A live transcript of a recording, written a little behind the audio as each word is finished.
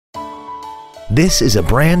This is a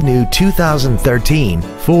brand new 2013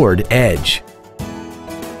 Ford Edge.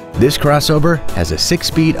 This crossover has a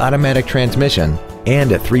 6-speed automatic transmission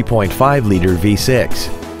and a 3.5-liter V6.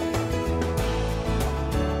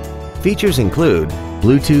 Features include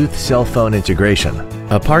Bluetooth cell phone integration,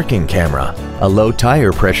 a parking camera, a low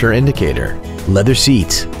tire pressure indicator, leather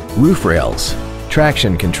seats, roof rails,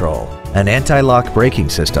 traction control, an anti-lock braking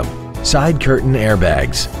system, side curtain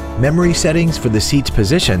airbags, memory settings for the seat's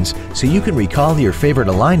positions so you can recall your favorite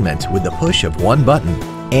alignment with the push of one button.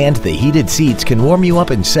 And the heated seats can warm you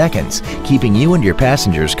up in seconds, keeping you and your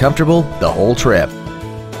passengers comfortable the whole trip.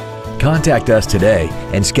 Contact us today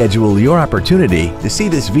and schedule your opportunity to see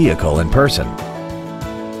this vehicle in person.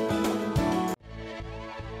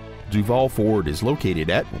 Duval Ford is located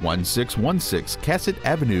at 1616 Cassat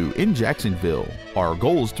Avenue in Jacksonville. Our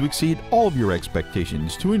goal is to exceed all of your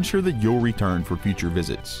expectations to ensure that you'll return for future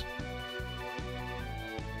visits.